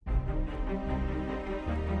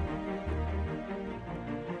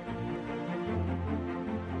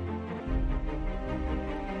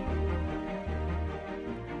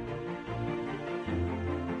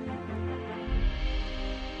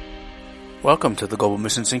Welcome to the Global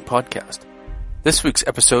Mission Sync podcast. This week's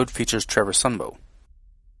episode features Trevor Sunbow.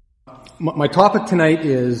 My topic tonight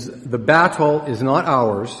is the battle is not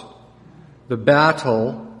ours, the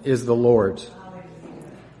battle is the Lord's.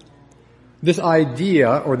 This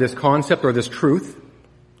idea or this concept or this truth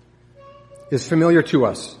is familiar to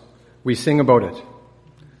us. We sing about it.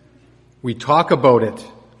 We talk about it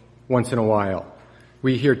once in a while.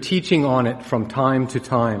 We hear teaching on it from time to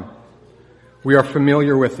time. We are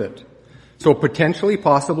familiar with it. So potentially,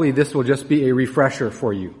 possibly, this will just be a refresher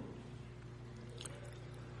for you.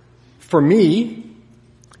 For me,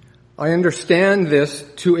 I understand this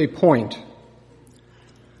to a point.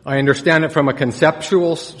 I understand it from a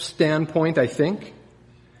conceptual standpoint, I think.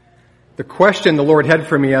 The question the Lord had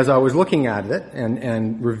for me as I was looking at it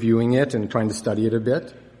and reviewing it and trying to study it a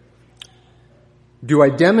bit, do I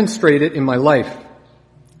demonstrate it in my life?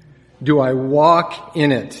 Do I walk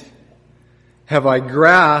in it? Have I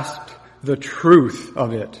grasped the truth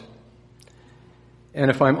of it? And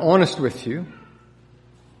if I'm honest with you,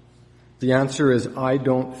 the answer is I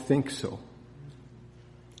don't think so.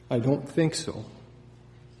 I don't think so.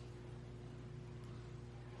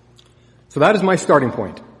 So that is my starting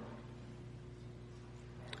point.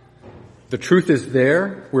 The truth is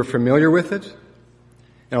there. We're familiar with it.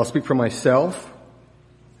 And I'll speak for myself.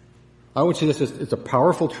 I would say this is it's a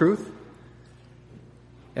powerful truth.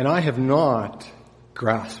 And I have not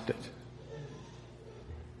grasped it.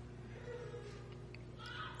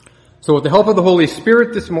 So with the help of the Holy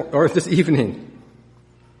Spirit this evening,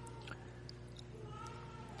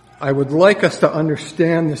 I would like us to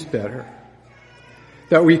understand this better,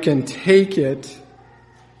 that we can take it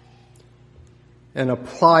and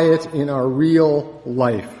apply it in our real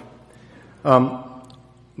life.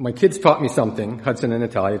 My kids taught me something, Hudson and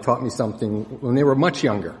Natalia taught me something when they were much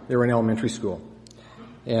younger. They were in elementary school.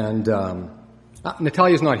 And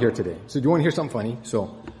Natalia's not here today, so do you want to hear something funny?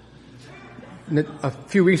 So a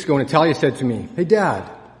few weeks ago, Natalia said to me, "Hey, Dad,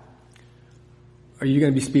 are you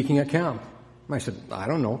going to be speaking at camp?" And I said, "I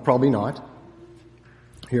don't know, probably not."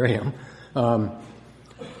 Here I am.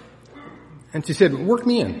 And she said, "Work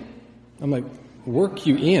me in." I'm like, "Work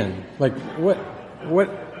you in? Like, what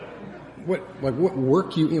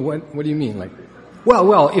work you in? What do you mean? Like,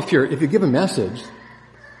 well, if you give a message,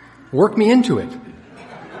 work me into it."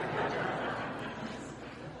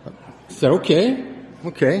 I said,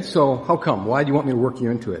 Okay, so how come? Why do you want me to work you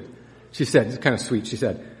into it? She said, it's kind of sweet, she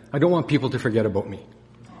said, "I don't want people to forget about me."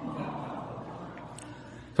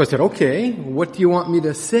 So I said, "Okay, what do you want me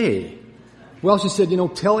to say?" Well, she said,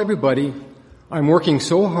 "Tell everybody I'm working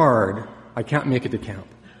so hard I can't make it to camp."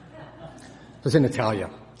 So I said, "Natalia,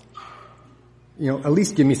 at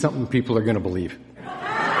least give me something people are going to believe."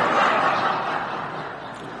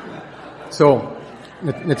 So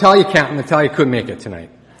Natalia couldn't make it tonight.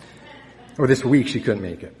 Or this week she couldn't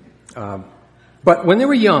make it. But when they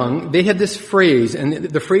were young, they had this phrase, and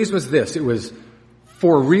the phrase was this. It was,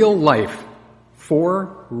 "for real life." For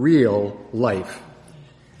real life.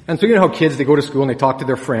 And so you know how kids, they go to school and they talk to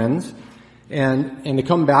their friends, and they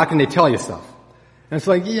come back and they tell you stuff. And it's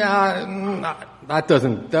like, Candace and I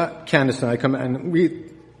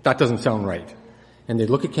that doesn't sound right. And they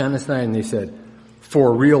look at Candace and I and they said,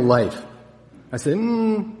 "For real life." I said,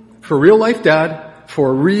 "For real life, Dad?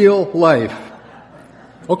 For real life."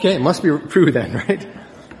 Okay, it must be true then, right?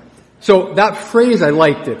 So that phrase, I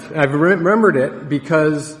liked it. I've remembered it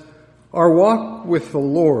because our walk with the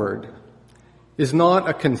Lord is not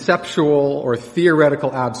a conceptual or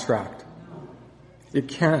theoretical abstract. It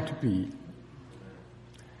can't be.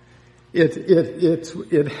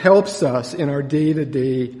 It helps us in our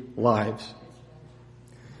day-to-day lives.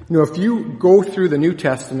 If you go through the New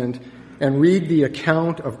Testament and read the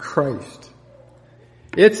account of Christ,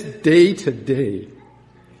 it's day to day.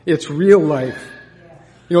 It's real life.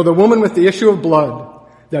 The woman with the issue of blood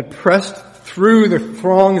that pressed through the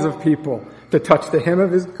throngs of people to touch the hem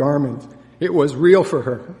of his garment, it was real for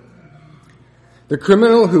her. The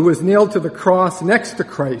criminal who was nailed to the cross next to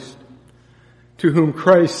Christ, to whom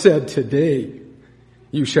Christ said, "Today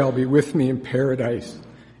you shall be with me in paradise."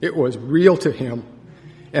 It was real to him,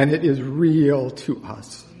 and it is real to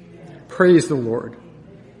us. Praise the Lord.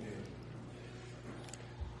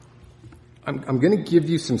 I'm going to give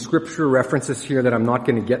you some scripture references here that I'm not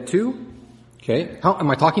going to get to. Okay. Am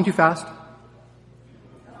I talking too fast?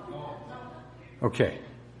 Okay.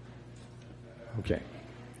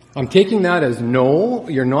 I'm taking that as no,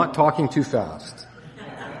 you're not talking too fast.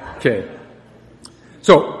 Okay.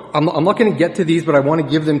 So I'm not going to get to these, but I want to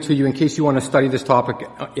give them to you in case you want to study this topic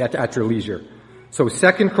at your leisure. So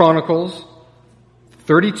 2 Chronicles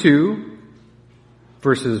 32,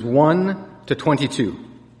 verses 1 to 22.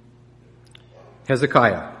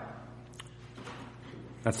 Hezekiah.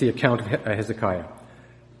 That's the account of Hezekiah.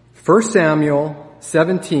 1 Samuel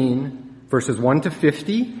 17, verses 1 to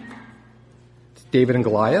 50. It's David and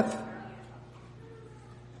Goliath.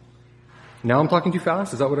 Now I'm talking too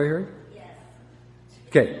fast? Is that what I heard? Yes.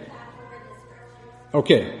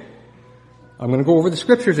 Okay. I'm going to go over the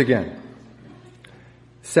scriptures again.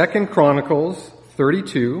 2 Chronicles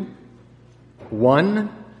 32,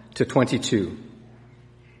 1 to 22.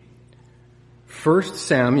 1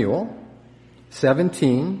 Samuel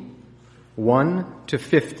 17, 1 to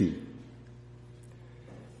 50.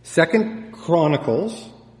 2 Chronicles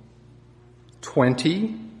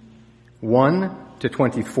 20, 1 to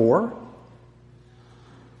 24.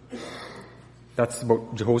 That's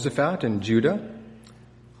about Jehoshaphat and Judah.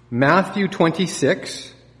 Matthew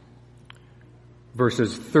 26,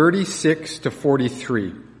 verses 36 to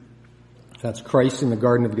 43. That's Christ in the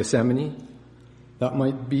Garden of Gethsemane. That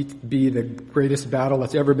might be the greatest battle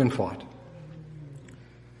that's ever been fought.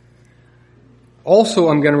 Also,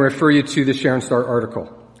 I'm going to refer you to the Sharon Star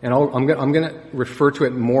article. And I'm going to refer to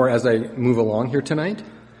it more as I move along here tonight.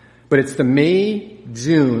 But it's the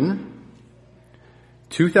May-June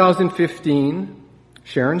 2015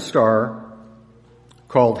 Sharon Star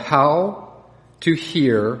called How to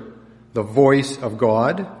Hear the Voice of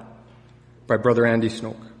God by Brother Andy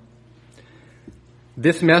Snoke.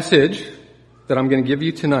 This message that I'm going to give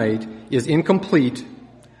you tonight is incomplete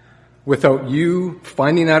without you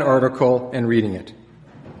finding that article and reading it.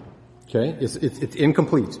 Okay? It's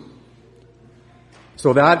incomplete.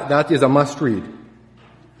 So that is a must read.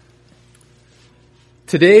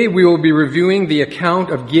 Today we will be reviewing the account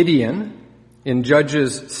of Gideon in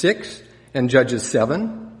Judges 6 and Judges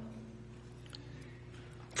 7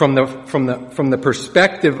 from the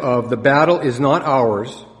perspective of the battle is not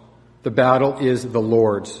ours, the battle is the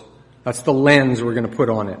Lord's. That's the lens we're going to put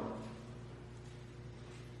on it.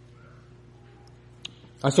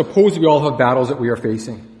 I suppose we all have battles that we are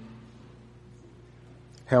facing.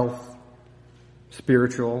 Health,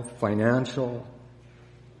 spiritual, financial,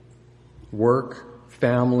 work,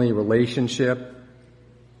 family, relationship,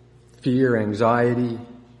 fear, anxiety,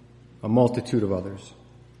 a multitude of others.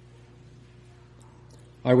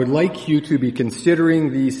 I would like you to be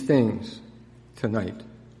considering these things tonight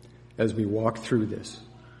as we walk through this.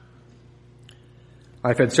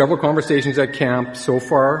 I've had several conversations at camp so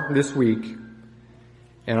far this week,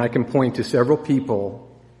 and I can point to several people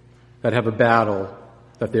that have a battle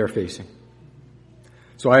that they're facing.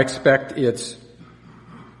 So I expect it's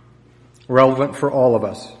relevant for all of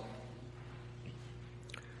us.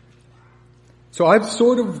 So I've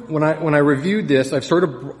sort of, when I reviewed this,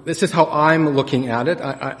 this is how I'm looking at it.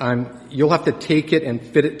 You'll have to take it and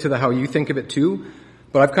fit it to how you think of it too,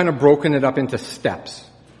 but I've kind of broken it up into steps.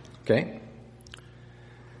 Okay?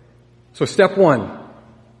 So step 1.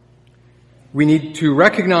 We need to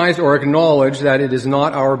recognize or acknowledge that it is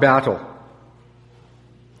not our battle.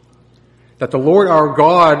 That the Lord our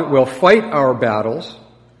God will fight our battles,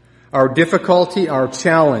 our difficulty, our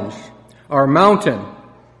challenge, our mountain,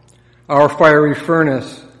 our fiery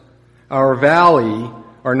furnace, our valley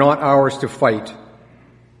are not ours to fight.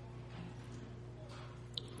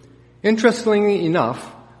 Interestingly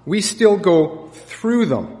enough, we still go through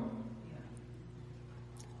them.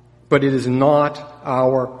 But it is not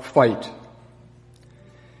our fight.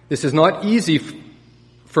 This is not easy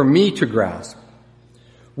for me to grasp.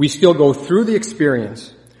 We still go through the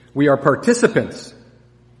experience. We are participants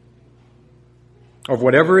of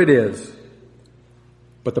whatever it is,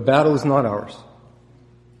 but the battle is not ours.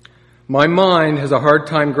 My mind has a hard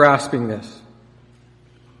time grasping this.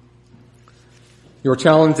 Your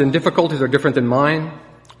challenges and difficulties are different than mine,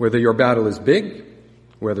 whether your battle is big,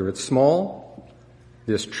 whether it's small.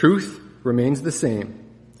 This truth remains the same.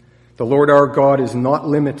 The Lord our God is not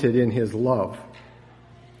limited in His love,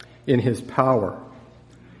 in His power,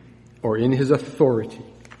 or in His authority.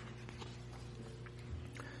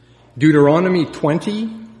 Deuteronomy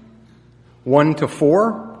 20, 1 to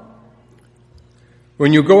 4.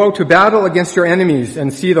 When you go out to battle against your enemies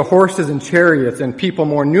and see the horses and chariots and people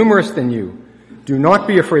more numerous than you, do not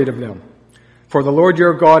be afraid of them. For the Lord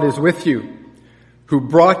your God is with you, who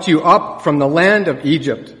brought you up from the land of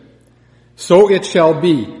Egypt. So it shall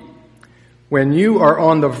be, when you are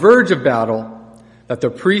on the verge of battle, that the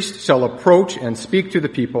priest shall approach and speak to the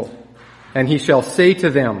people, and he shall say to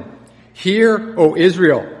them, Hear, O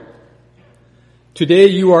Israel, today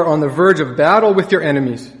you are on the verge of battle with your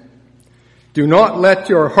enemies. Do not let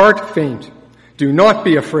your heart faint. Do not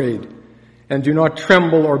be afraid, and do not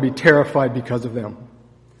tremble or be terrified because of them.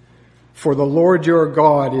 For the Lord your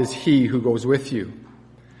God is he who goes with you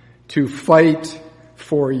to fight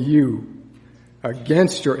for you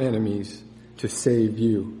against your enemies to save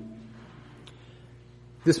you.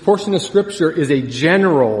 This portion of Scripture is a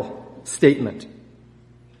general statement.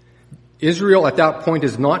 Israel at that point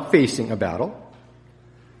is not facing a battle,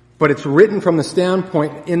 but it's written from the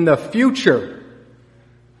standpoint in the future.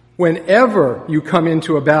 Whenever you come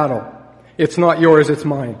into a battle, it's not yours, it's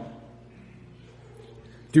mine.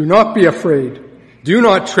 Do not be afraid. Do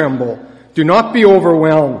not tremble. Do not be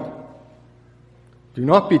overwhelmed. Do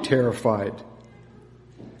not be terrified.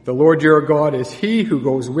 The Lord your God is he who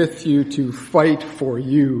goes with you to fight for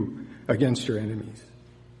you against your enemies.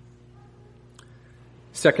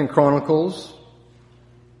 2 Chronicles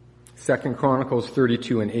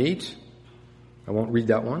 32 and 8. I won't read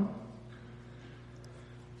that one.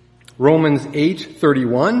 Romans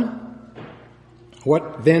 8:31.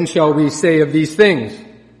 What then shall we say of these things?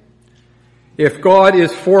 If God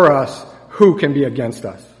is for us, who can be against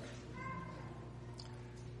us?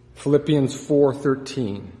 Philippians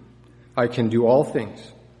 4:13. I can do all things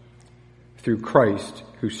through Christ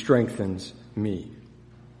who strengthens me.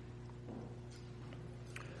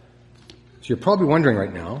 So you're probably wondering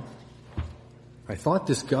right now, I thought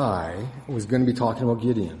this guy was going to be talking about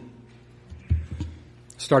Gideon.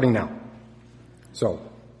 Starting now. So,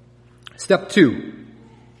 step 2.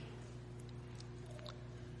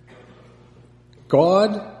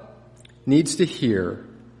 God needs to hear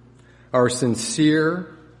our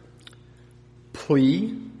sincere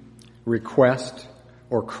plea, request,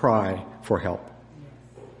 or cry for help.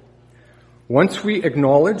 Once we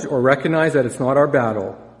acknowledge or recognize that it's not our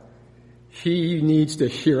battle, he needs to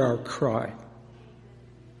hear our cry.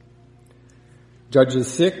 Judges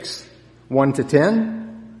 6, 1-10.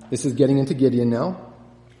 This is getting into Gideon now.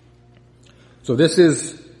 So this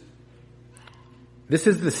is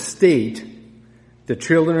the state the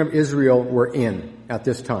children of Israel were in at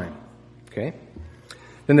this time. Okay?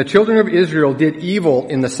 Then the children of Israel did evil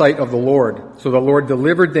in the sight of the Lord. So the Lord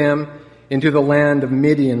delivered them into the land of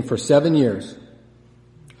Midian for 7 years.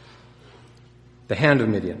 The hand of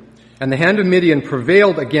Midian. And the hand of Midian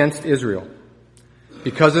prevailed against Israel.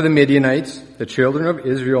 Because of the Midianites, the children of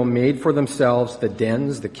Israel made for themselves the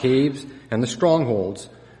dens, the caves, and the strongholds,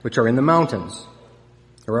 which are in the mountains.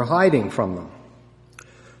 They were hiding from them.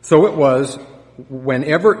 So it was,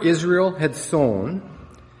 whenever Israel had sown,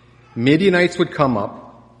 Midianites would come up,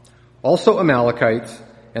 also Amalekites,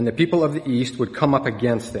 and the people of the east would come up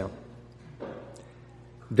against them.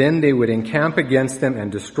 Then they would encamp against them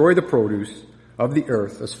and destroy the produce of the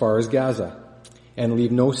earth as far as Gaza, and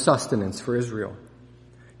leave no sustenance for Israel,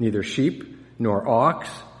 neither sheep, nor ox,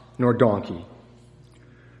 nor donkey.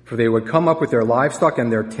 For they would come up with their livestock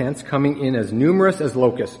and their tents, coming in as numerous as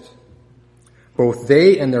locusts. Both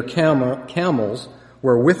they and their camels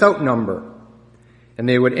were without number, and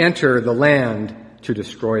they would enter the land to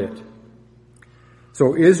destroy it.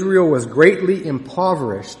 So Israel was greatly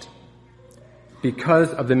impoverished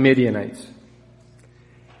because of the Midianites.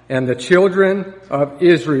 And the children of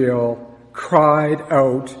Israel cried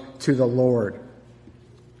out to the Lord.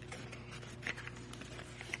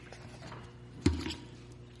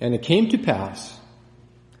 And it came to pass,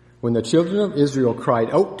 when the children of Israel cried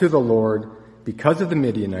out to the Lord because of the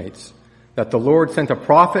Midianites, that the Lord sent a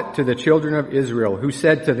prophet to the children of Israel, who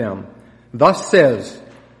said to them, Thus says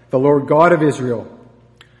the Lord God of Israel,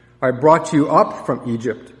 I brought you up from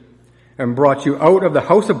Egypt, and brought you out of the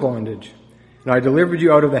house of bondage, and I delivered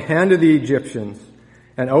you out of the hand of the Egyptians,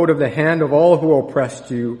 and out of the hand of all who oppressed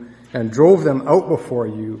you, and drove them out before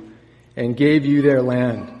you, and gave you their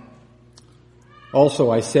land.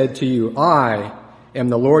 Also I said to you, I am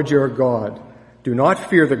the Lord your God. Do not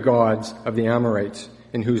fear the gods of the Amorites,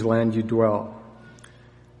 in whose land you dwell.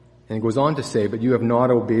 And it goes on to say, but you have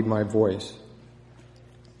not obeyed my voice.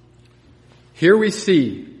 Here we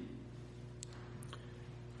see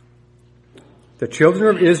the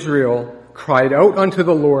children of Israel cried out unto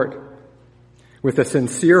the Lord with a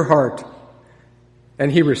sincere heart,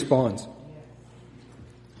 and he responds.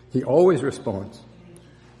 He always responds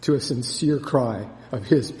to a sincere cry of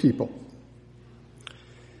his people.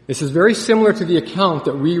 This is very similar to the account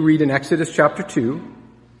that we read in Exodus chapter 2,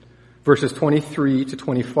 verses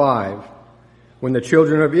 23-25, when the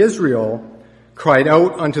children of Israel cried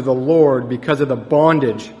out unto the Lord because of the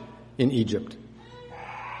bondage in Egypt.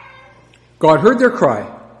 God heard their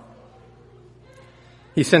cry.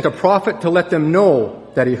 He sent a prophet to let them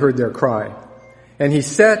know that he heard their cry. And he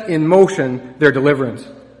set in motion their deliverance.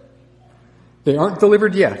 They aren't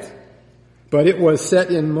delivered yet, but it was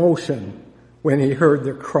set in motion when he heard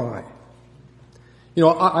their cry. You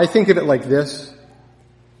know, I think of it like this.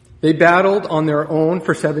 They battled on their own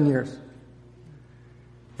for 7 years.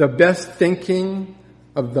 The best thinking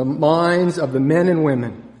of the minds of the men and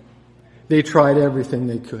women, they tried everything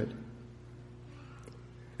they could.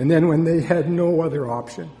 And then when they had no other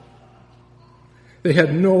option, they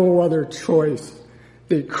had no other choice,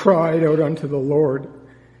 they cried out unto the Lord,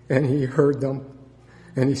 and he heard them,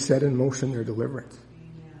 and he set in motion their deliverance.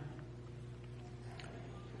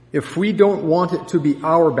 If we don't want it to be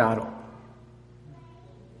our battle,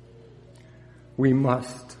 we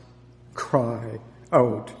must cry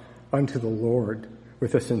out unto the Lord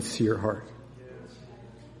with a sincere heart.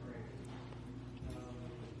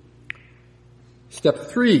 Step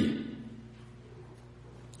 3.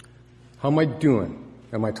 How am I doing?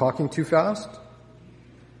 Am I talking too fast?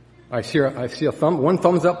 I see one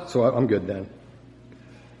thumbs up, so I'm good then.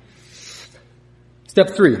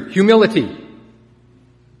 Step 3, humility.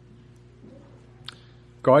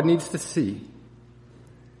 God needs to see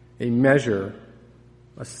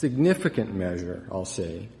a significant measure, I'll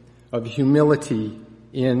say, of humility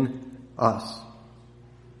in us.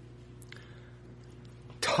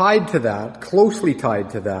 Tied to that, closely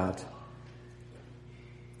tied to that,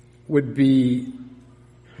 would be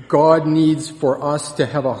God needs for us to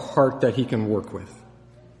have a heart that he can work with.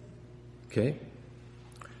 Okay?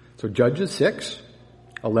 So Judges 6,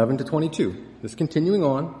 11 to 22. Just continuing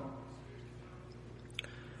on.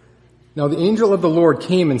 Now the angel of the Lord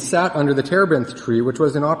came and sat under the terebinth tree, which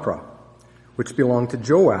was in Ophrah, which belonged to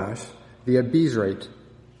Joash the Abiezrite,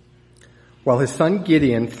 while his son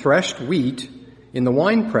Gideon threshed wheat in the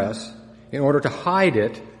winepress in order to hide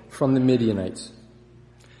it from the Midianites.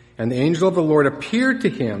 And the angel of the Lord appeared to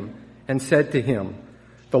him and said to him,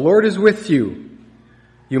 "The Lord is with you,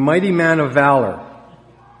 you mighty man of valor."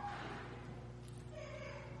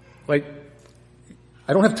 I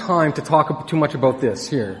don't have time to talk too much about this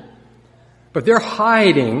here. But they're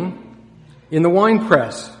hiding in the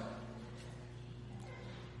winepress.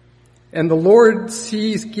 And the Lord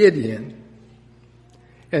sees Gideon,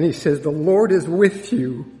 and he says, "The Lord is with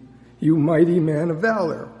you, you mighty man of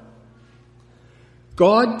valor."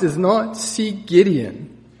 God does not see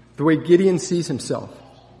Gideon the way Gideon sees himself.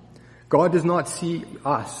 God does not see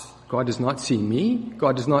us. God does not see me.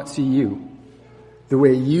 God does not see you the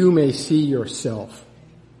way you may see yourself.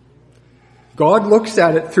 God looks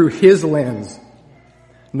at it through his lens,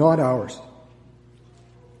 not ours.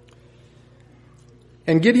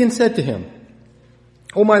 And Gideon said to him,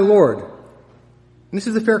 "O my Lord," and this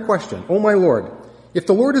is a fair question, "O my Lord, if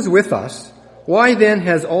the Lord is with us, why then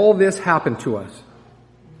has all this happened to us?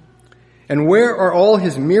 And where are all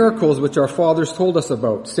his miracles which our fathers told us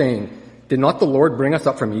about, saying, 'Did not the Lord bring us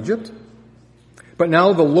up from Egypt?' But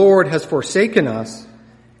now the Lord has forsaken us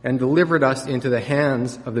and delivered us into the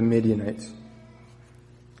hands of the Midianites."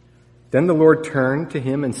 Then the Lord turned to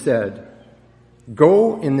him and said,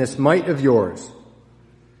 "Go in this might of yours."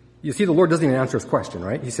 You see, the Lord doesn't even answer his question,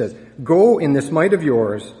 right? He says, "Go in this might of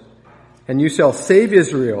yours, and you shall save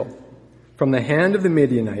Israel from the hand of the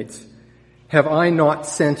Midianites. Have I not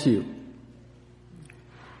sent you?"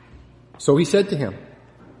 So he said to him,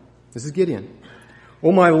 this is Gideon,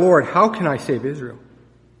 "O my Lord, how can I save Israel?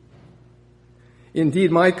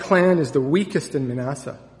 Indeed, my clan is the weakest in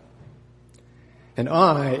Manasseh, and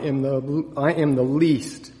I am the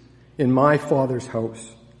least in my father's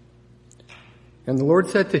house." And the Lord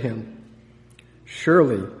said to him,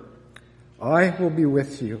 "Surely I will be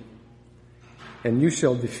with you, and you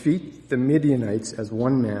shall defeat the Midianites as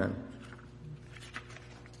one man."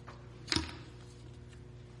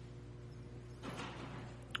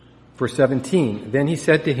 Verse 17, then he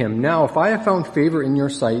said to him, "Now if I have found favor in your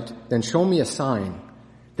sight, then show me a sign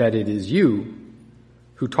that it is you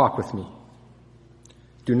who talk with me.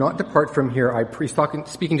 Do not depart from here, I pray." He's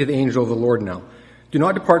speaking to the angel of the Lord now. "Do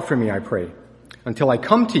not depart from me, I pray, until I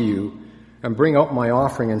come to you and bring out my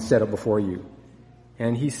offering and set it before you."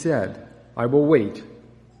 And he said, "I will wait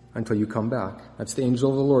until you come back." That's the angel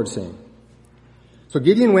of the Lord saying. So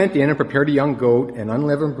Gideon went in and prepared a young goat and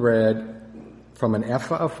unleavened bread from an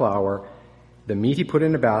ephah of flour. The meat he put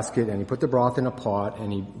in a basket, and he put the broth in a pot,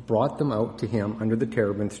 and he brought them out to him under the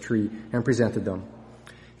terebinth tree and presented them.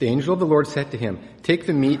 The angel of the Lord said to him, "Take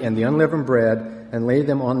the meat and the unleavened bread and lay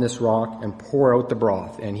them on this rock and pour out the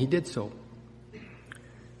broth." And he did so.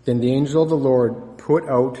 Then the angel of the Lord put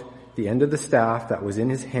out the end of the staff that was in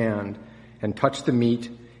his hand and touched the meat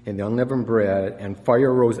and the unleavened bread, and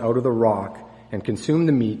fire rose out of the rock and consumed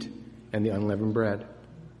the meat and the unleavened bread.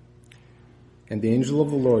 And the angel of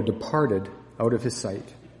the Lord departed out of his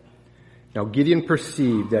sight. Now Gideon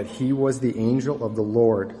perceived that he was the angel of the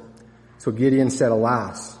Lord. So Gideon said,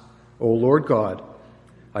 Alas, O Lord God,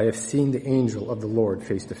 I have seen the angel of the Lord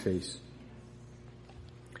face to face.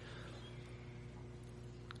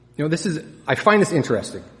 I find this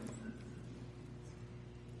interesting.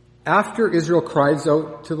 After Israel cries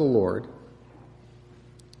out to the Lord,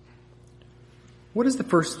 what is the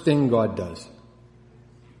first thing God does?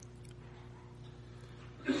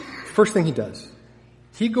 First thing he does,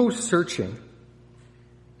 he goes searching.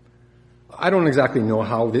 I don't exactly know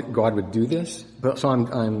how God would do this, but so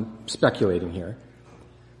I'm speculating here.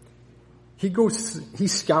 He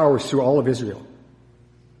scours through all of Israel.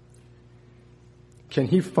 Can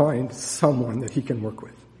he find someone that he can work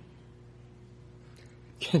with?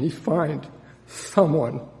 Can he find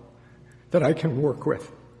someone that I can work with?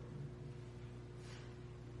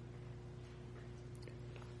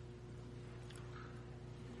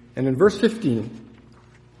 And in verse 15,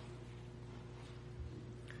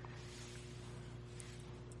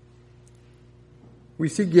 we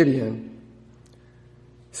see Gideon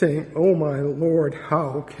saying, "Oh my Lord,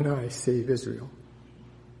 how can I save Israel?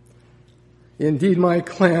 Indeed, my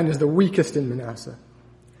clan is the weakest in Manasseh,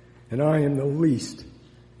 and I am the least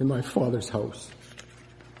in my father's house."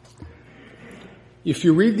 If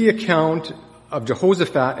you read the account of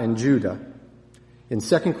Jehoshaphat and Judah in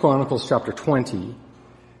 2 Chronicles chapter 20,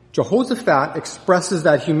 Jehoshaphat expresses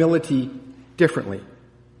that humility differently.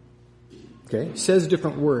 Okay? Says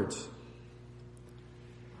different words.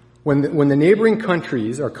 When the neighboring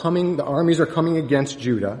countries are coming, the armies are coming against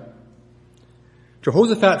Judah,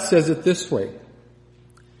 Jehoshaphat says it this way.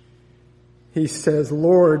 He says,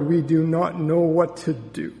 "Lord, we do not know what to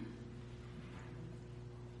do,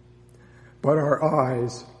 but our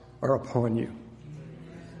eyes are upon you."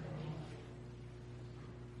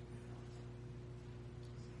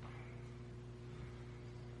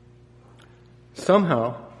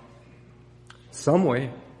 Somehow, some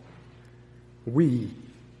way, we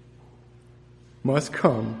must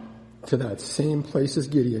come to that same place as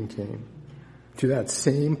Gideon came, to that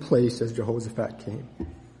same place as Jehoshaphat came.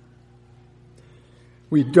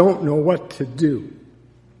 We don't know what to do.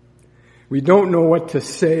 We don't know what to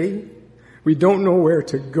say. We don't know where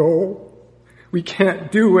to go. We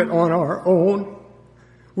can't do it on our own.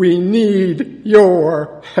 We need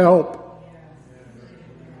your help.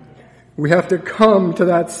 We have to come to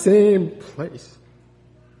that same place.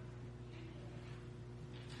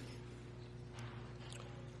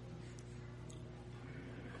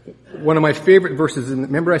 One of my favorite verses, and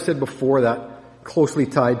remember I said before that closely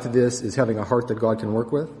tied to this is having a heart that God can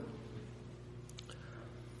work with?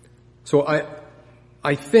 So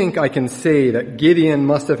I think I can say that Gideon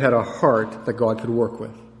must have had a heart that God could work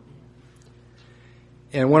with.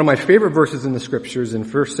 And one of my favorite verses in the scriptures in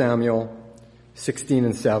 1 Samuel 16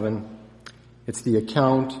 and 7, it's the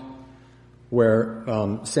account where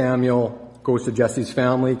Samuel goes to Jesse's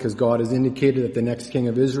family because God has indicated that the next king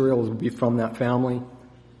of Israel will be from that family.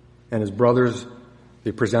 And his brothers,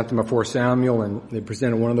 they present him before Samuel, and they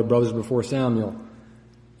presented one of the brothers before Samuel.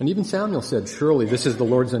 And even Samuel said, "Surely this is the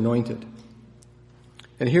Lord's anointed."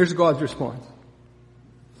 And here's God's response.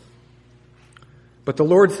 But the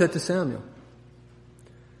Lord said to Samuel,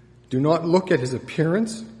 "Do not look at his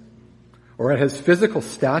appearance or at his physical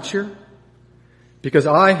stature, because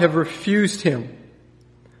I have refused him.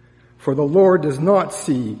 For the Lord does not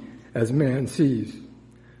see as man sees.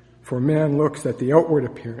 For man looks at the outward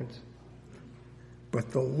appearance,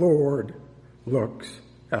 but the Lord looks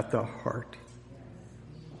at the heart."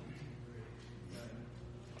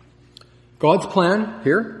 God's plan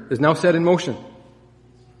here is now set in motion.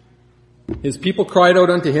 His people cried out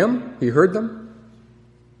unto him. He heard them.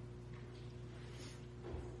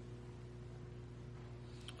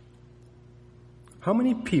 How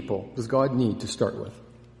many people does God need to start with?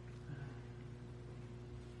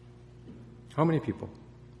 How many people?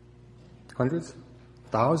 Hundreds?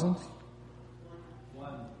 Thousands?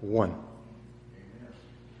 One.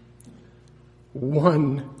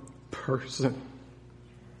 One person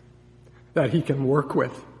that he can work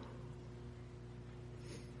with.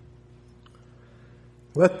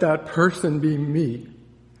 Let that person be me,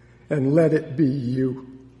 and let it be you.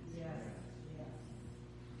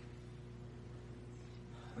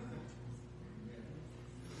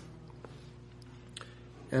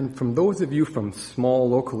 And from those of you from small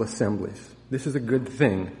local assemblies, this is a good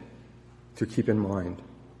thing to keep in mind.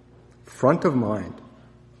 Front of mind.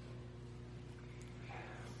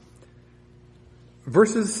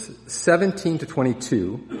 Verses 17 to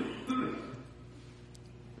 22,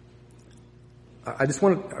 I just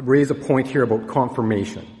want to raise a point here about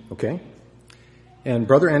confirmation, okay? And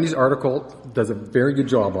Brother Andy's article does a very good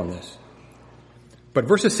job on this. But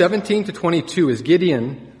verses 17 to 22 is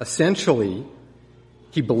Gideon essentially,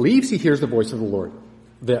 he believes he hears the voice of the Lord,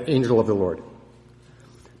 the angel of the Lord.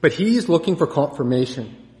 But he's looking for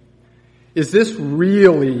confirmation. Is this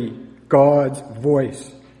really God's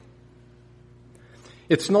voice?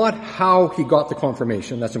 It's not how he got the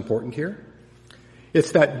confirmation that's important here.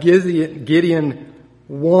 It's that Gideon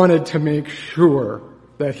wanted to make sure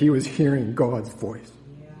that he was hearing God's voice.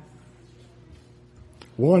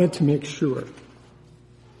 Wanted to make sure.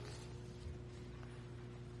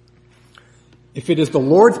 If it is the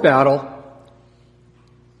Lord's battle,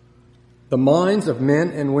 the minds of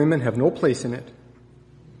men and women have no place in it.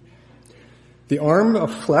 The arm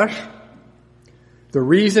of flesh, the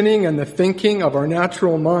reasoning and the thinking of our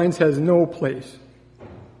natural minds has no place.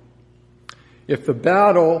 If the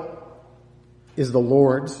battle is the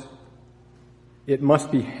Lord's, it must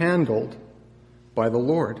be handled by the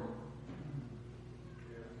Lord.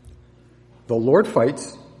 The Lord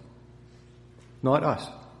fights, not us.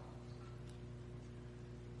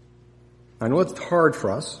 I know it's hard for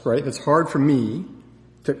us, right? It's hard for me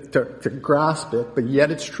to grasp it, but yet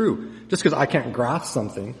it's true. Just because I can't grasp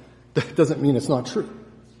something doesn't mean it's not true,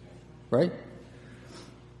 right?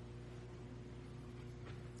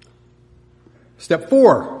 Step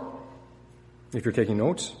 4, if you're taking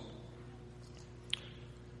notes,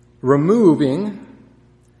 removing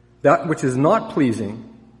that which is not pleasing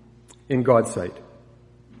in God's sight.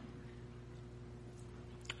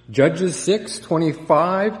 Judges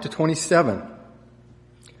 6:25 to 27.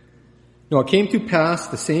 Now it came to pass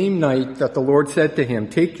the same night that the Lord said to him,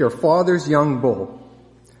 take your father's young bull,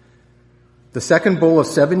 the second bull is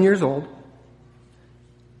 7 years old,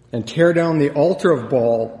 and tear down the altar of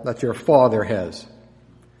Baal that your father has,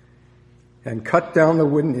 and cut down the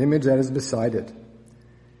wooden image that is beside it,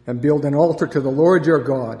 and build an altar to the Lord your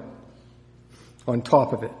God on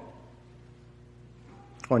top of it,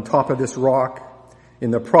 on top of this rock, in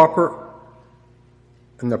the proper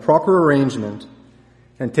arrangement,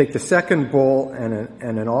 and take the second bull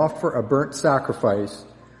and offer a burnt sacrifice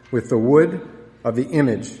with the wood of the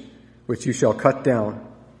image which you shall cut down.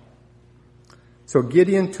 So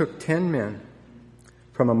Gideon took 10 men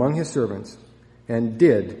from among his servants and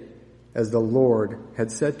did as the Lord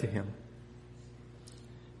had said to him,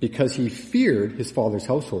 because he feared his father's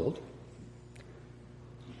household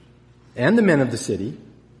and the men of the city.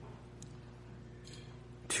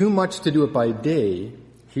 Too much to do it by day,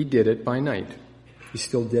 he did it by night. He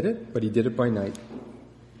still did it, but he did it by night.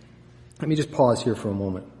 Let me just pause here for a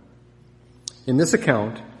moment. In this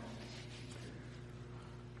account,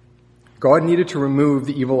 God needed to remove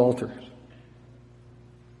the evil altars.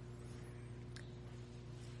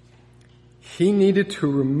 He needed to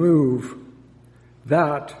remove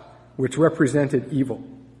that which represented evil.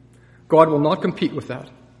 God will not compete with that.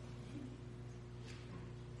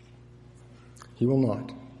 He will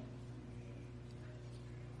not.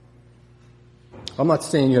 I'm not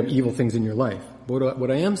saying you have evil things in your life. But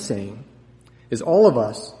what I am saying is all of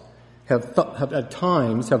us have at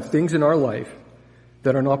times have things in our life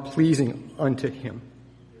that are not pleasing unto Him.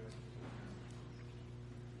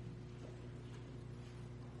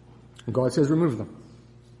 And God says, remove them.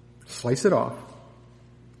 Slice it off.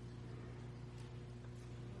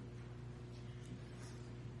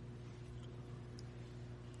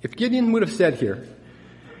 If Gideon would have said here,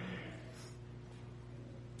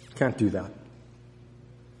 can't do that,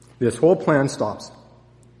 this whole plan stops.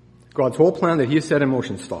 God's whole plan that He has set in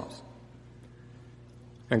motion stops.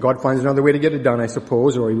 And God finds another way to get it done, I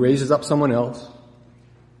suppose, or He raises up someone else.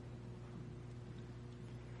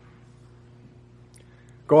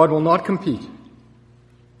 God will not compete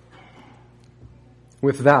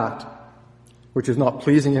with that which is not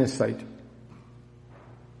pleasing in His sight.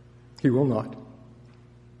 He will not.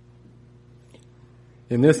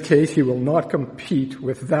 In this case, He will not compete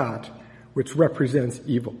with that which represents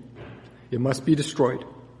evil. It must be destroyed.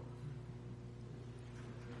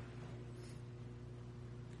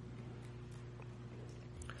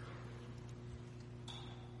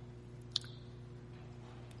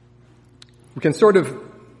 We can sort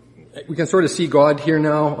of see God here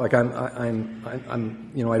now. Like I'm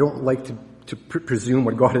I don't like to presume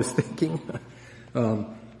what God is thinking.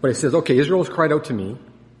 But He says, okay, Israel has cried out to me.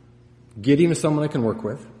 Gideon is someone I can work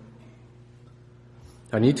with.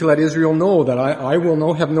 I need to let Israel know that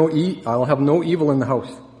I'll have no evil in the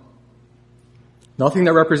house. Nothing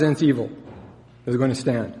that represents evil is going to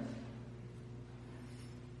stand.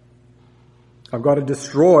 I've got to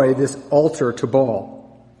destroy this altar to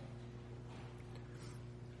Baal.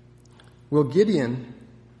 Will Gideon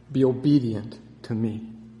be obedient to me?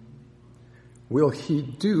 Will he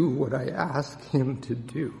do what I ask him to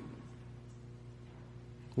do?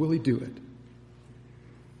 Will he do it?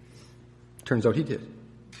 Turns out he did.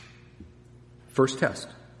 First test.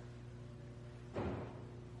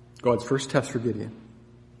 God's first test for Gideon.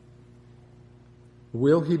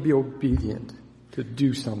 Will he be obedient to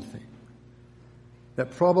do something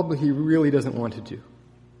that probably he really doesn't want to do?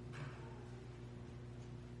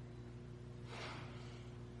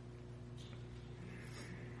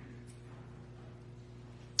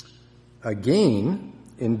 Again,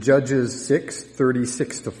 in Judges 6,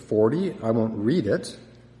 36-40, I won't read it,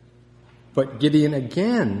 but Gideon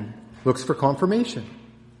again looks for confirmation.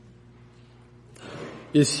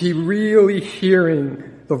 Is he really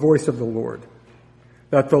hearing the voice of the Lord?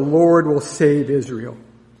 That the Lord will save Israel.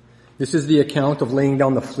 This is the account of laying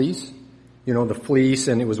down the fleece. You know, the fleece,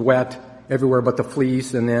 and it was wet everywhere but the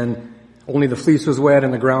fleece, and then only the fleece was wet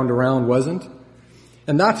and the ground around wasn't.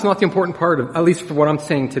 And that's not the important part of, at least for what I'm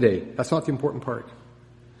saying today. That's not the important part.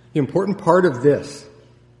 The important part of this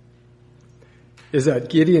is that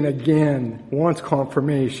Gideon again wants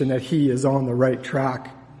confirmation that he is on the right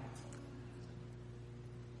track.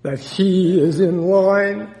 That he is in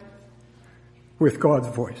line with God's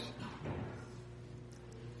voice.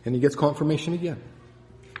 And he gets confirmation again.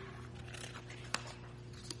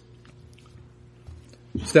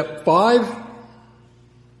 Step 5.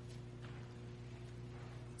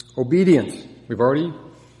 Obedience. We've already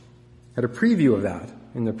had a preview of that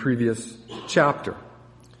in the previous chapter.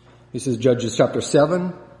 This is Judges chapter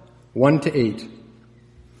 7, 1-8.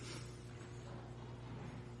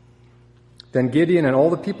 Then Gideon and all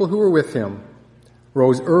the people who were with him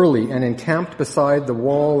rose early and encamped beside the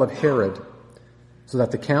wall of Herod, so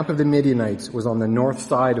that the camp of the Midianites was on the north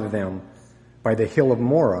side of them by the hill of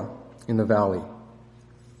Morah in the valley.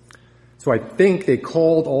 So I think they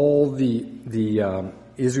called all the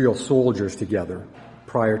Israel soldiers together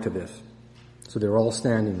prior to this. So they were all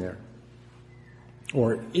standing there,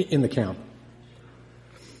 or in the camp.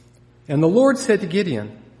 And the Lord said to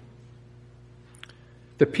Gideon,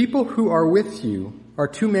 "The people who are with you are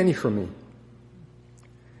too many for me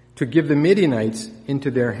to give the Midianites into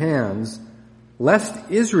their hands, lest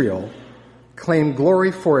Israel claim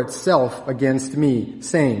glory for itself against me,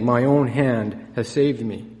 saying, 'My own hand has saved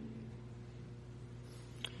me.'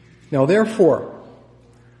 Now therefore,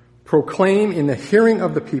 proclaim in the hearing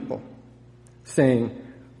of the people, saying,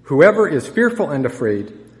 'Whoever is fearful and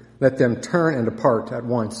afraid, let them turn and depart at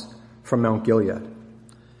once from Mount Gilead.'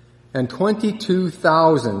 And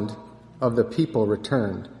 22,000 of the people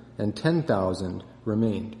returned, and 10,000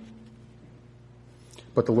 remained.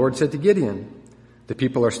 But the Lord said to Gideon, 'The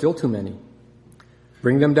people are still too many.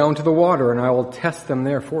 Bring them down to the water, and I will test them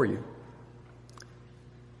there for you.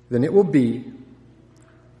 Then it will be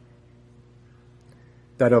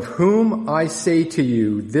that of whom I say to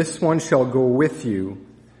you, this one shall go with you,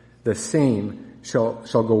 the same shall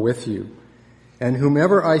go with you. And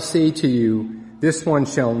whomever I say to you, this one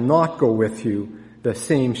shall not go with you, the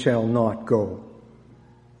same shall not go.'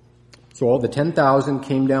 So all the 10,000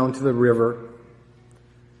 came down to the river,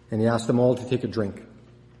 and he asked them all to take a drink.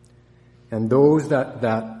 And those that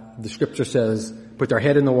the scripture says put their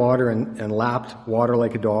head in the water and lapped water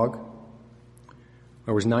like a dog,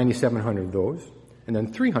 there was 9,700 of those. And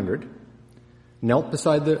then 300 knelt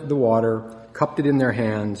beside the water, cupped it in their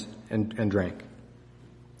hands, and drank.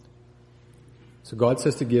 So God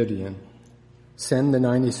says to Gideon, send the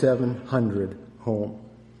 9,700 home.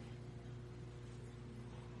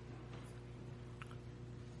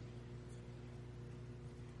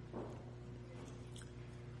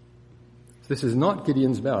 This is not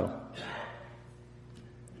Gideon's battle.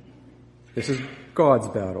 This is God's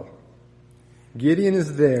battle. Gideon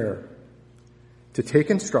is there to take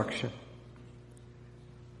instruction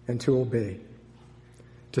and to obey,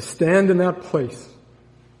 to stand in that place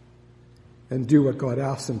and do what God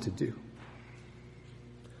asks him to do.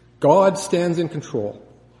 God stands in control,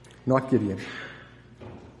 not Gideon.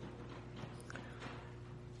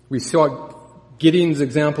 We saw Gideon's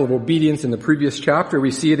example of obedience in the previous chapter.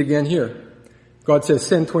 We see it again here. God says,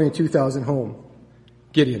 send 22,000 home.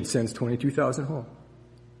 Gideon sends 22,000 home.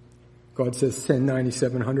 God says, send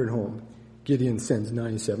 9,700 home. Gideon sends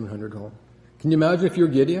 9,700 home. Can you imagine if you're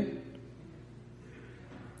Gideon?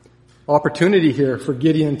 Opportunity here for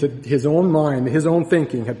Gideon, to his own mind, his own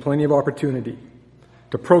thinking, had plenty of opportunity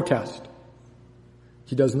to protest.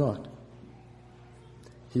 He does not.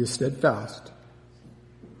 He is steadfast.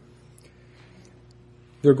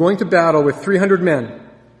 They're going to battle with 300 men.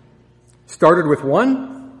 Started with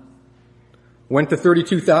 1, went to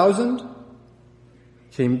 32,000,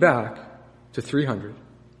 came back to 300.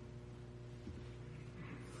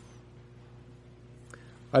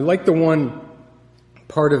 I like the one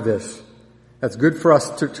part of this that's good for us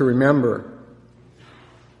to remember.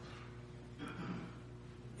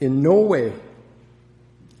 In no way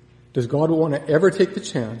does God want to ever take the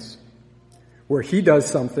chance where he does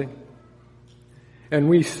something and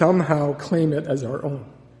we somehow claim it as our own.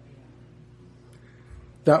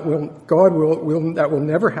 That will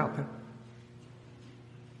never happen.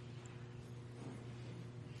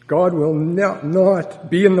 God will not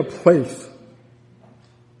be in the place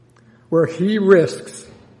where he risks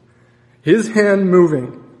his hand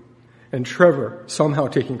moving and Trevor somehow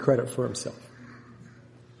taking credit for himself.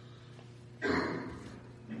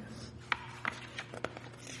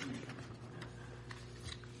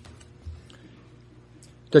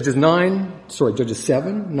 Judges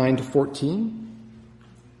 7, 9 to 14.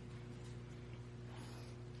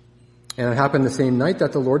 And it happened the same night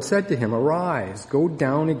that the Lord said to him, "Arise, go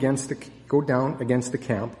down against the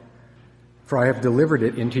camp, for I have delivered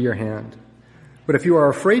it into your hand. But if you are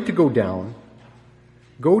afraid to go down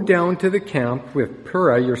to the camp with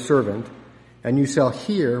Purah your servant, and you shall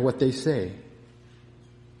hear what they say.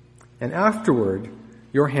 And afterward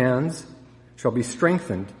your hands shall be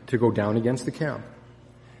strengthened to go down against the camp."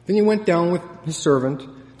 Then he went down with his servant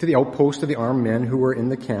to the outpost of the armed men who were in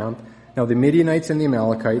the camp. Now the Midianites and the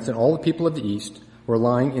Amalekites and all the people of the east were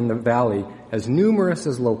lying in the valley, as numerous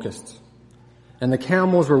as locusts. And the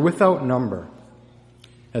camels were without number,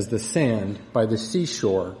 as the sand by the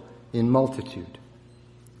seashore in multitude.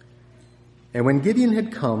 And when Gideon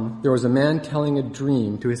had come, there was a man telling a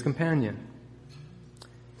dream to his companion.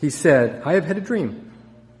 He said, "I have had a dream.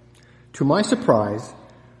 To my surprise,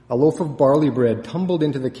 a loaf of barley bread tumbled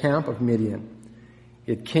into the camp of Midian.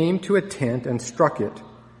 It came to a tent and struck it,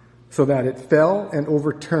 so that it fell and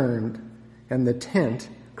overturned, and the tent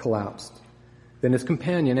collapsed." Then his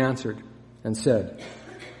companion answered and said,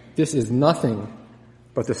 "This is nothing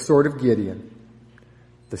but the sword of Gideon,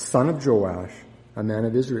 the son of Joash, a man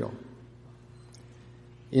of Israel.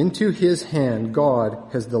 Into his hand God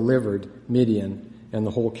has delivered Midian and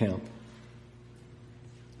the whole camp."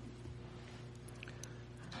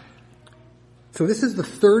 So this is the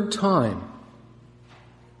third time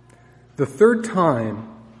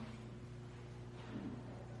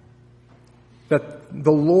that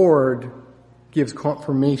the Lord gives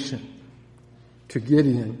confirmation to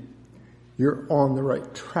Gideon, "You're on the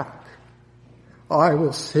right track. I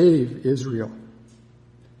will save Israel."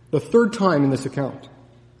 The third time in this account.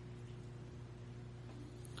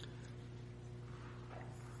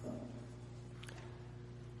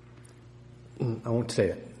 I won't say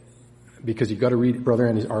it, because you've got to read Brother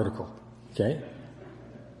Andy's article, okay?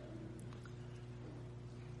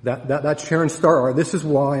 That Sharon Star, this is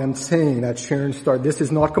why I'm saying that Sharon Star, this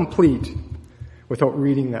is not complete without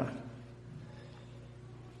reading that.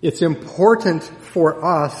 It's important for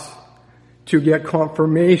us to get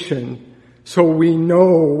confirmation so we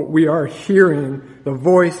know we are hearing the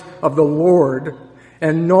voice of the Lord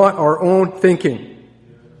and not our own thinking.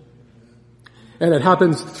 And it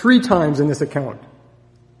happens 3 times in this account.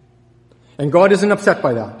 And God isn't upset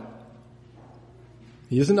by that.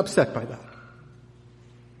 He isn't upset by that.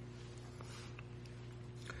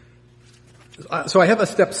 So I have a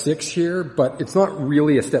step 6 here, but it's not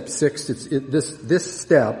really a step 6. This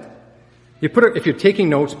step. If you're taking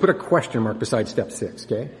notes, put a question mark beside step 6,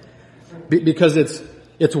 okay? Because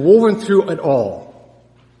it's woven through it all.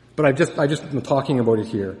 But I just am talking about it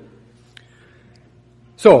here.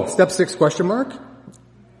 So step 6 question mark.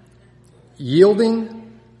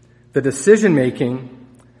 Yielding the decision making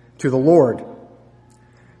to the Lord.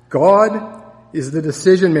 God is the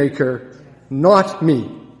decision maker, not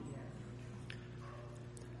me.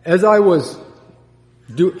 As I was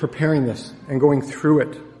preparing this and going through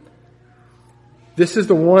it, this is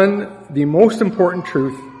the most important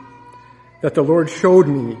truth that the Lord showed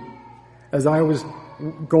me as I was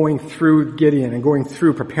going through Gideon and going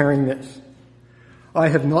through preparing this. I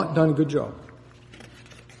have not done a good job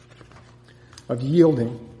of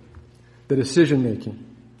yielding the decision making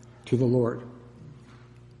to the Lord.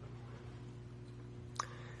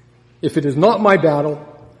 If it is not my battle,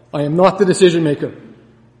 I am not the decision maker.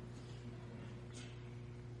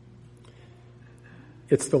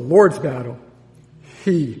 It's the Lord's battle.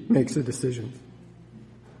 He makes the decisions.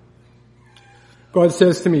 God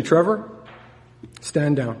says to me, "Trevor,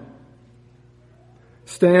 stand down.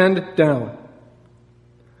 Stand down.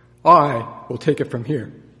 I will take it from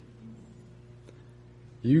here.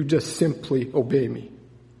 You just simply obey me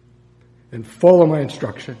and follow my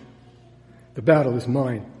instruction. The battle is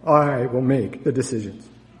mine. I will make the decisions."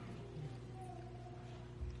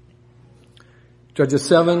 Judges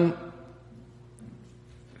 7,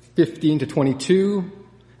 15 to 22.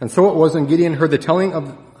 And so it was when Gideon heard the telling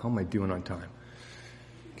of How am I doing on time?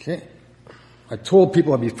 Okay. I told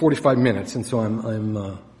people I'd be 45 minutes, and so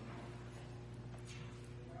I'm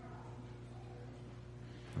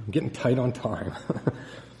getting tight on time.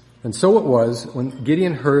 And so it was when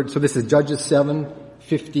Gideon heard, so this is Judges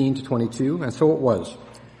 7:15 to 22, and so it was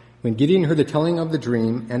when Gideon heard the telling of the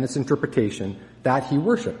dream and its interpretation that he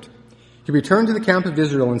worshipped. He returned to the camp of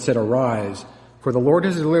Israel and said, "Arise, for the Lord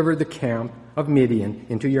has delivered the camp of Midian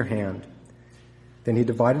into your hand." Then he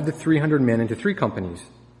divided the 300 men into 3 companies,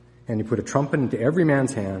 and he put a trumpet into every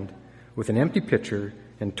man's hand with an empty pitcher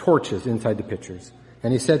and torches inside the pitchers.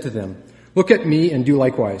 And he said to them, "Look at me and do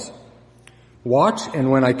likewise. Watch,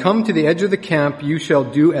 and when I come to the edge of the camp, you shall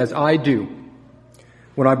do as I do.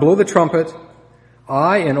 When I blow the trumpet,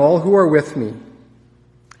 I and all who are with me,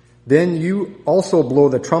 then you also blow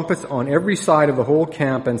the trumpets on every side of the whole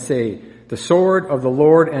camp and say, 'The sword of the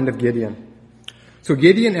Lord and of Gideon.'" So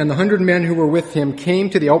Gideon and the 100 men who were with him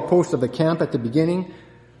came to the outpost of the camp at the beginning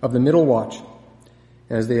of the middle watch,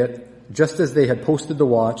 just as they had posted the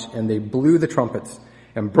watch, and they blew the trumpets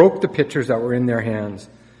and broke the pitchers that were in their hands.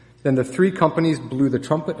 Then the 3 companies blew the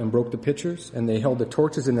trumpet and broke the pitchers, and they held the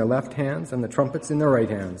torches in their left hands and the trumpets in their right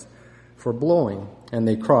hands for blowing. And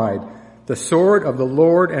they cried, "The sword of the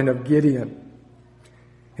Lord and of Gideon."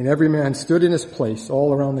 And every man stood in his place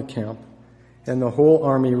all around the camp, and the whole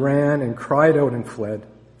army ran and cried out and fled.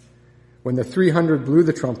 When the 300 blew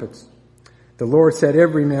the trumpets, the Lord set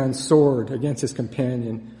every man's sword against his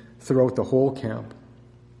companion throughout the whole camp.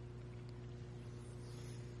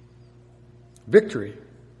 Victory.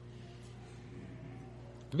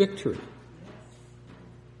 Victory.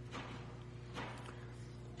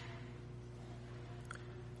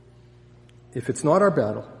 If it's not our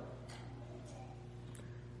battle,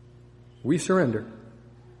 we surrender.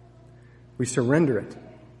 We surrender it.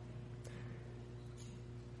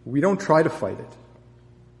 We don't try to fight it.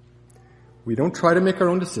 We don't try to make our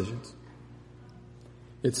own decisions.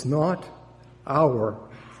 It's not our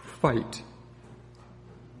fight.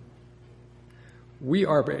 We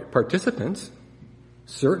are participants,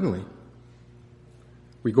 certainly.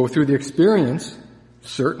 We go through the experience,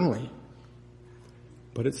 certainly.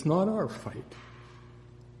 But it's not our fight.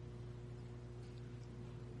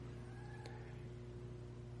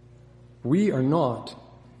 We are not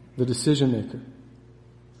the decision maker.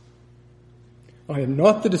 I am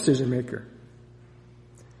not the decision maker.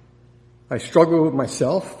 I struggle with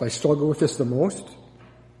myself. I struggle with this the most.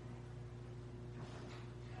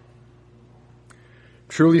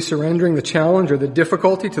 Truly surrendering the challenge or the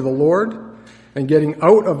difficulty to the Lord and getting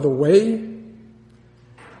out of the way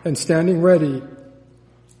and standing ready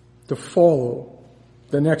to follow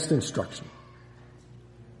the next instruction.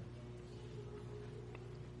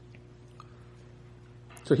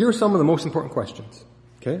 So here are some of the most important questions.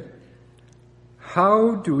 Okay?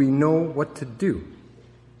 How do we know what to do?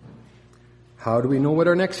 How do we know what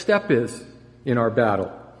our next step is in our battle?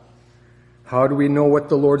 How do we know what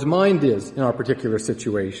the Lord's mind is in our particular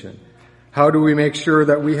situation? How do we make sure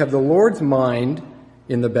that we have the Lord's mind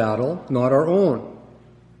in the battle, not our own?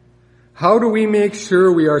 How do we make sure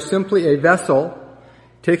we are simply a vessel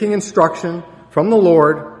taking instruction from the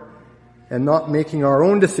Lord and not making our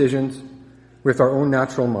own decisions with our own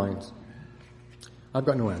natural minds? I've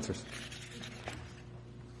got no answers.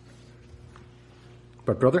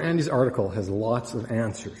 But Brother Andy's article has lots of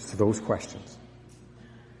answers to those questions.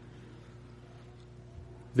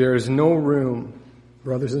 There is no room,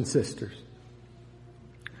 brothers and sisters,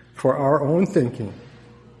 for our own thinking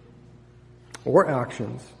or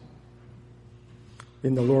actions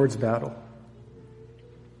in the Lord's battle.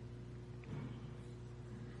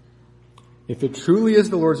 If it truly is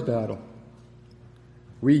the Lord's battle,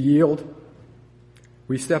 we yield,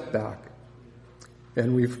 we step back,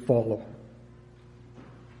 and we follow.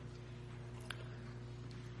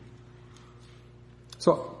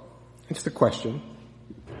 So, it's the question,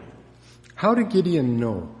 how did Gideon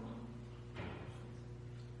know?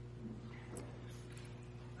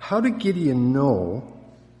 How did Gideon know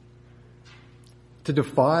to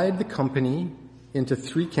divide the company into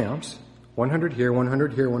 3 camps, 100 here,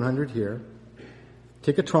 100 here, 100 here,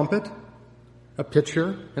 take a trumpet, a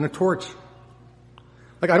pitcher, and a torch?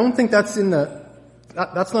 Like, I don't think that's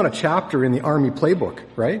that's not a chapter in the Army playbook,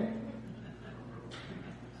 right?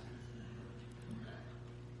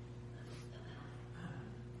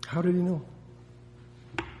 How did he know?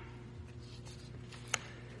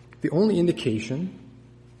 The only indication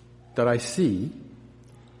that I see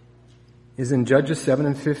is in Judges 7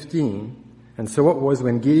 and 15. And so it was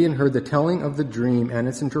when Gideon heard the telling of the dream and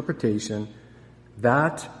its interpretation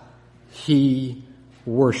that he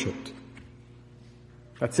worshipped.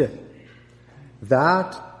 That's it.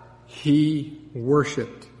 That he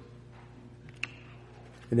worshiped.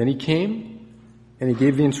 And then he came and he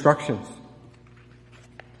gave the instructions.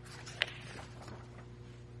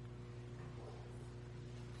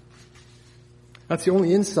 That's the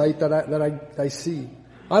only insight that I see.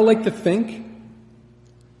 I like to think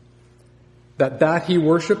that he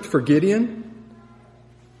worshipped for Gideon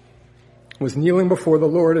was kneeling before the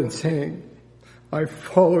Lord and saying, I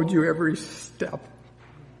followed you every step.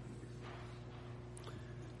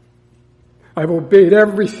 I've obeyed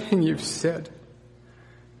everything you've said.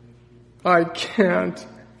 I can't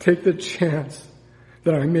take the chance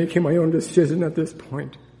that I'm making my own decision at this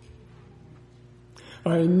point.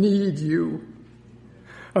 I need you.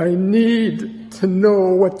 I need to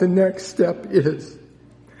know what the next step is,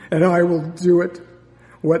 and I will do it,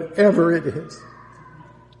 whatever it is.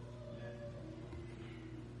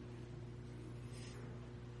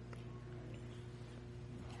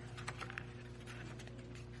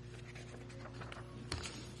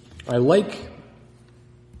 I like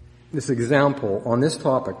this example on this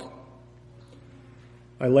topic.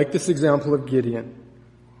 I like this example of Gideon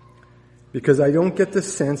because I don't get the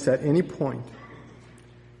sense at any point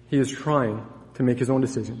he is trying to make his own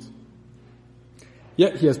decisions.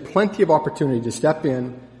 Yet he has plenty of opportunity to step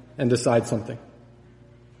in and decide something.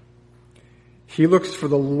 He looks for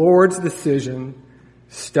the Lord's decision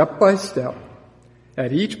step by step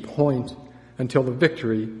at each point until the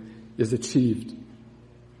victory is achieved.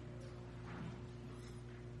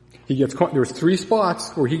 There's 3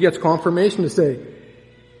 spots where he gets confirmation to say,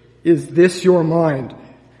 is this your mind?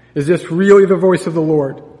 Is this really the voice of the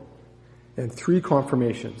Lord? And 3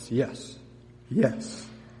 confirmations. Yes, yes,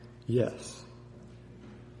 yes.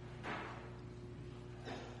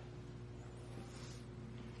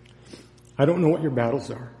 I don't know what your battles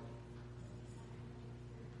are.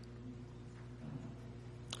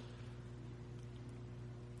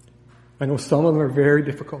 I know some of them are very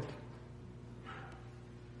difficult.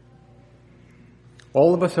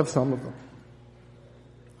 All of us have some of them.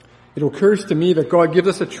 It occurs to me that God gives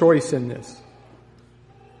us a choice in this.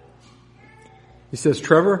 He says,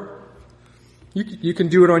 Trevor, you can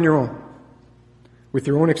do it on your own. With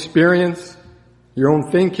your own experience, your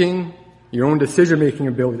own thinking, your own decision-making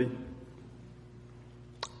ability.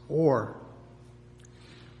 Or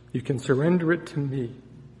you can surrender it to me,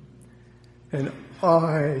 and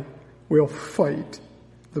I will fight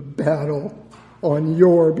the battle on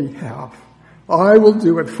your behalf. I will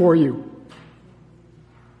do it for you.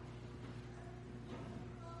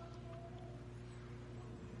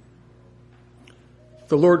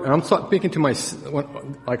 The Lord, I'm speaking to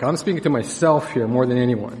myself here more than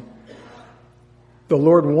anyone. The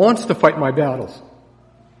Lord wants to fight my battles.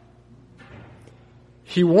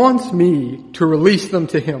 He wants me to release them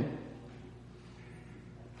to Him.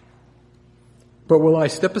 But will I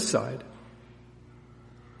step aside,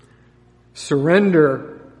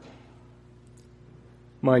 surrender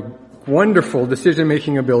my wonderful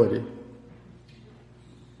decision-making ability,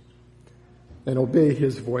 and obey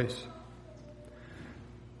His voice?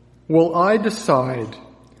 Will I decide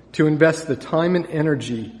to invest the time and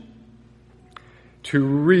energy to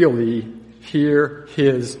really hear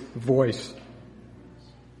His voice?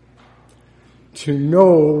 To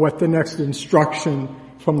know what the next instruction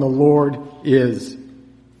from the Lord is?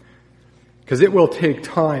 Because it will take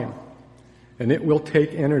time and it will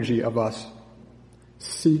take energy of us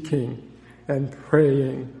seeking and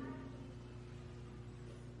praying.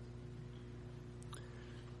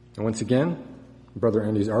 And once again, Brother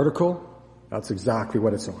Andy's article, that's exactly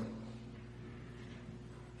what it's on.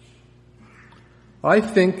 I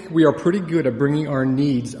think we are pretty good at bringing our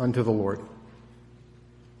needs unto the Lord.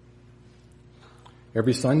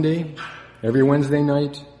 Every Sunday, every Wednesday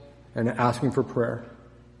night, and asking for prayer.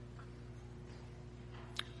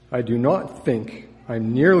 I do not think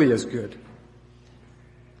I'm nearly as good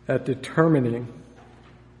at determining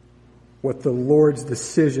what the Lord's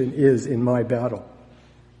decision is in my battle.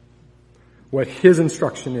 What His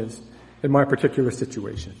instruction is in my particular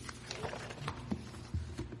situation.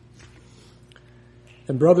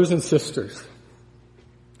 And brothers and sisters,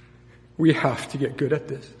 we have to get good at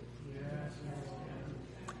this.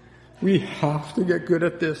 We have to get good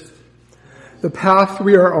at this. The path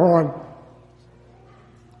we are on,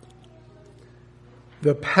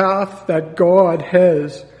 the path that God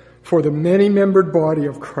has for the many-membered body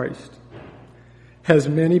of Christ, has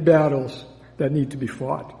many battles that need to be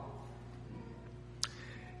fought.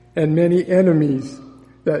 And many enemies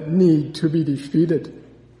that need to be defeated.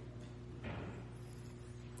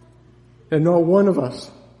 And not one of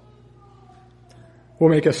us will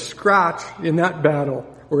make a scratch in that battle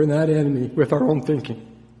or in that enemy with our own thinking.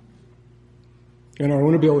 in our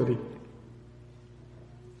own ability.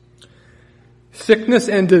 Sickness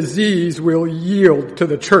and disease will yield to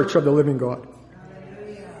the church of the living God.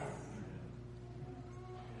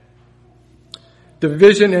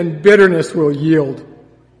 Division and bitterness will yield.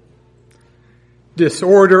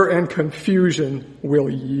 Disorder and confusion will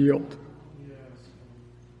yield.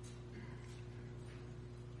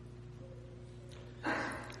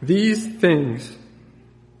 These things,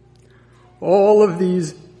 all of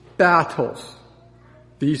these battles,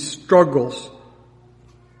 these struggles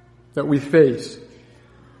that we face,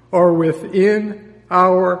 are within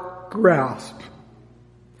our grasp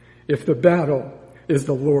if the battle is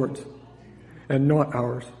the Lord's and not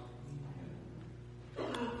ours.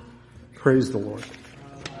 Praise the Lord.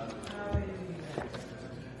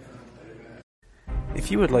 If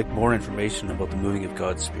you would like more information about the moving of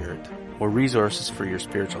God's Spirit or resources for your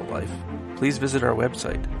spiritual life, please visit our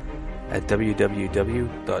website at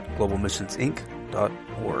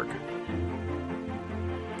www.globalmissionsinc.org.